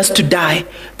calling us to die.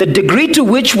 The degree to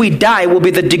which we die will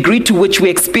be the degree to which we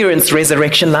experience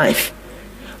resurrection life.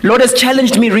 Lord has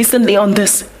challenged me recently on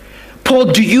this. Paul,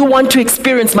 do you want to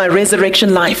experience my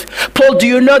resurrection life? Paul, do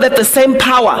you know that the same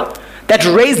power that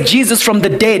raised Jesus from the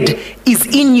dead is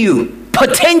in you,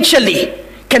 potentially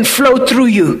can flow through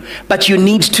you, but you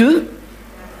need to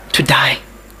die.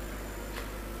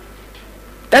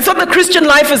 That's what the Christian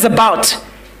life is about.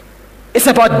 It's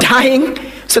about dying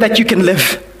so that you can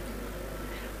live.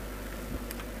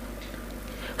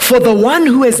 For the one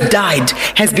who has died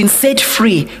has been set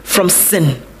free from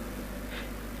sin.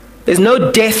 There's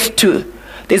no death.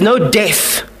 There's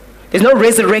no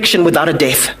resurrection without a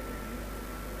death.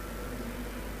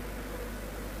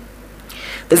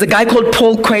 There's a guy called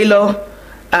Paul Coelho.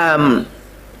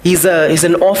 He's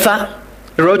an author.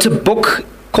 He wrote a book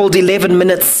called 11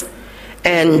 Minutes.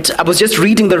 And I was just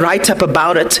reading the write-up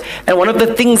about it. And one of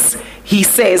the things he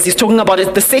says, he's talking about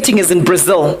it, the setting is in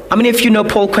Brazil. How many of you know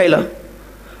Paul Coelho?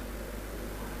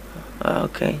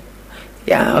 Okay.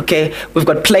 Yeah, okay. We've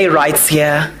got playwrights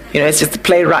here. It's just the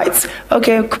playwrights.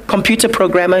 Okay, computer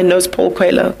programmer knows Paul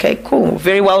Coelho. Okay, cool.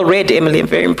 Very well read, Emily. I'm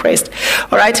very impressed.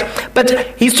 All right. But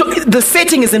the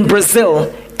setting is in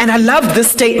Brazil. And I love this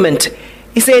statement.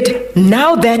 He said,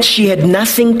 now that she had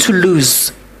nothing to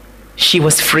lose, she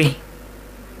was free.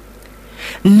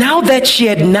 Now that she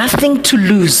had nothing to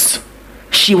lose,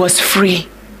 she was free.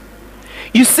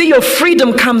 You see, your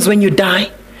freedom comes when you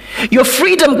die. Your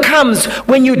freedom comes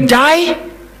when you die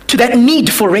to that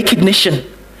need for recognition,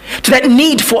 to that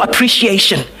need for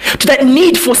appreciation, to that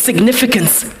need for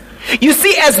significance. You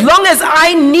see, as long as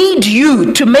I need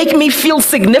you to make me feel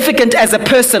significant as a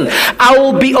person, I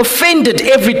will be offended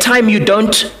every time you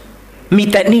don't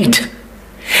meet that need.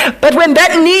 But when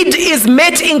that need is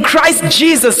met in Christ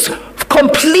Jesus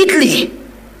completely,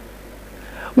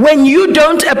 when you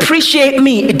don't appreciate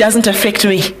me, it doesn't affect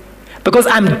me because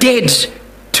I'm dead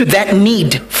to that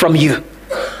need from you.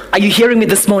 Are you hearing me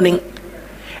this morning?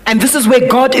 And this is where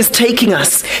God is taking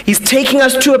us. He's taking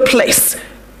us to a place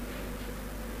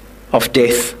of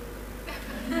death.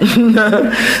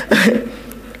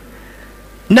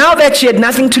 Now that she had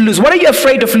nothing to lose, what are you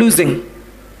afraid of losing?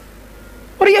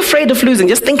 What are you afraid of losing?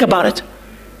 Just think about it.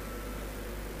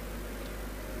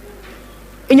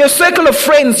 In your circle of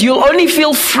friends, you'll only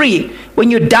feel free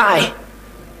when you die.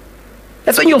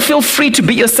 That's when you'll feel free to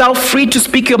be yourself, free to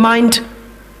speak your mind.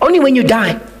 Only when you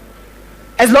die.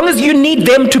 As long as you need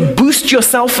them to boost your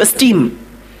self-esteem,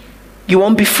 you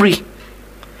won't be free.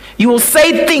 You will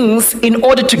say things in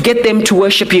order to get them to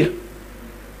worship you.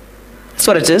 That's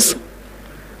what it is.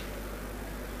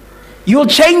 You'll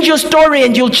change your story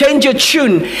and you'll change your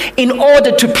tune in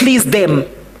order to please them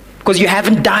because you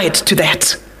haven't died to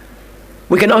that.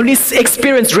 We can only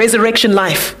experience resurrection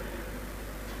life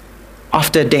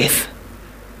after death.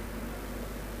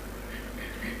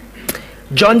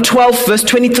 John 12, verse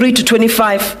 23 to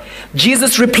 25,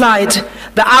 Jesus replied,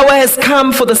 "The hour has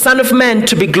come for the Son of Man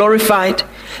to be glorified.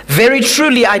 Very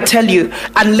truly, I tell you,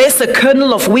 unless a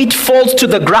kernel of wheat falls to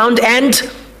the ground and..."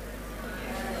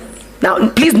 Now,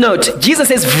 please note, Jesus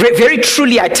says, very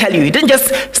truly, I tell you. He didn't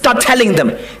just start telling them.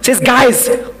 He says, guys,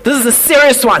 this is a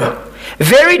serious one.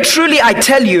 Very truly, I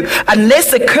tell you,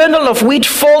 unless a kernel of wheat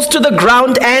falls to the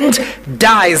ground and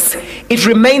dies, it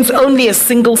remains only a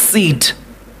single seed.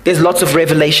 There's lots of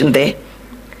revelation there.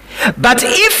 But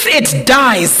if it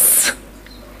dies,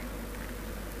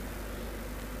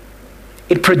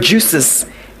 it produces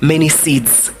many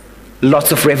seeds.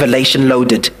 Lots of revelation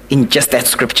loaded in just that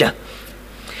scripture.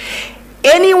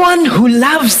 Anyone who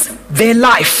loves their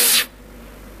life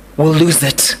will lose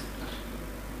it.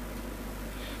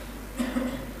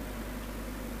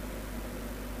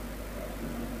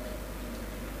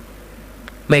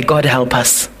 May God help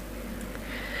us.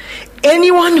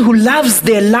 Anyone who loves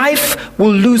their life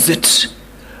will lose it,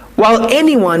 while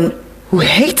anyone who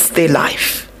hates their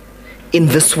life in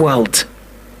this world.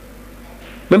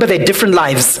 Remember, there are different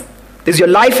lives. There's your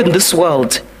life in this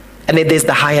world, and then there's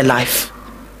the higher life.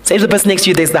 Say to the person next to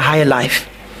you, there's the higher life.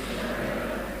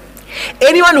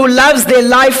 Anyone who loves their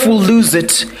life will lose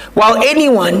it, while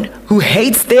anyone who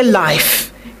hates their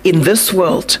life in this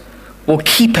world will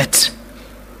keep it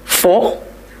for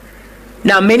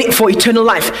eternal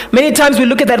life. Many times we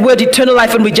look at that word eternal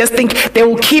life and we just think they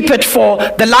will keep it for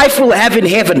the life we'll have in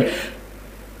heaven.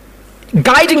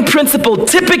 Guiding principle,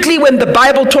 typically when the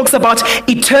Bible talks about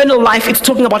eternal life, it's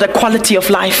talking about a quality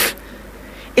of life.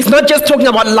 It's not just talking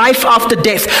about life after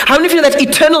death. How many of you know that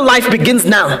eternal life begins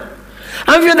now?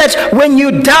 How many of you know that when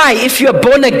you die, if you're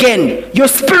born again, your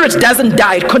spirit doesn't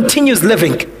die, it continues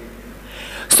living?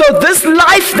 So this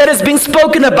life that is being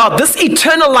spoken about, this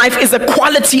eternal life, is a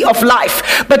quality of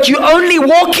life. But you only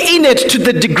walk in it to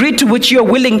the degree to which you're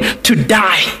willing to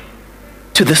die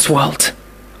to this world.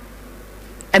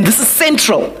 And this is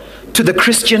central to the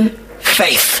Christian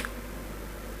faith.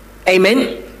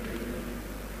 Amen?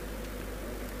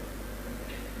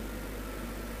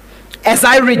 As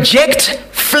I reject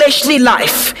fleshly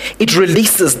life, it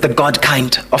releases the God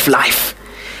kind of life.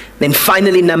 Then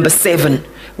finally, number 7,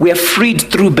 we are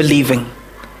freed through believing.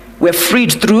 We're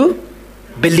freed through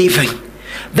believing.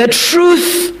 The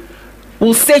truth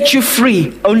will set you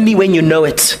free only when you know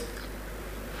it.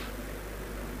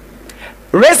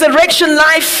 Resurrection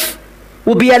life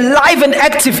will be alive and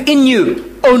active in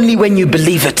you only when you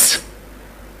believe it.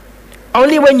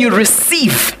 Only when you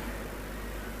receive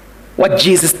what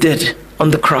Jesus did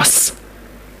on the cross.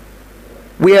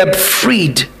 We are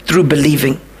freed through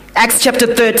believing. Acts chapter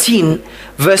 13,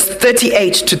 verse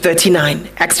 38 to 39.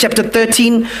 Acts chapter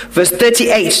 13, verse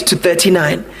 38 to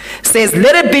 39 says,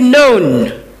 "Let it be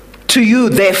known to you,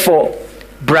 therefore,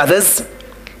 brothers,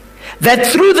 that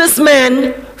through this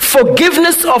man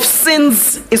forgiveness of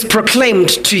sins is proclaimed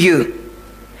to you.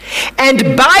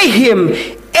 And by him,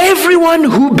 everyone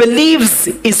who believes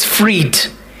is freed."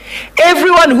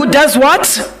 Everyone who does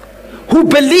what? Who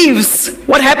believes,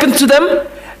 what happens to them?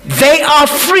 They are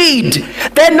freed.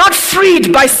 They're not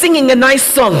freed by singing a nice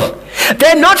song.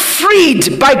 They're not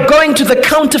freed by going to the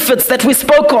counterfeits that we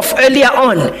spoke of earlier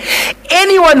on.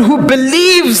 Anyone who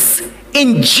believes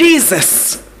in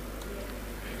Jesus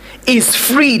is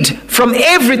freed from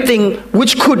everything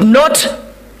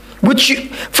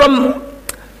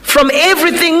from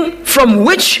everything from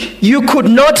which you could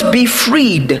not be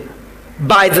freed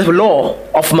by the law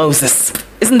of Moses.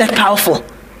 Isn't that powerful?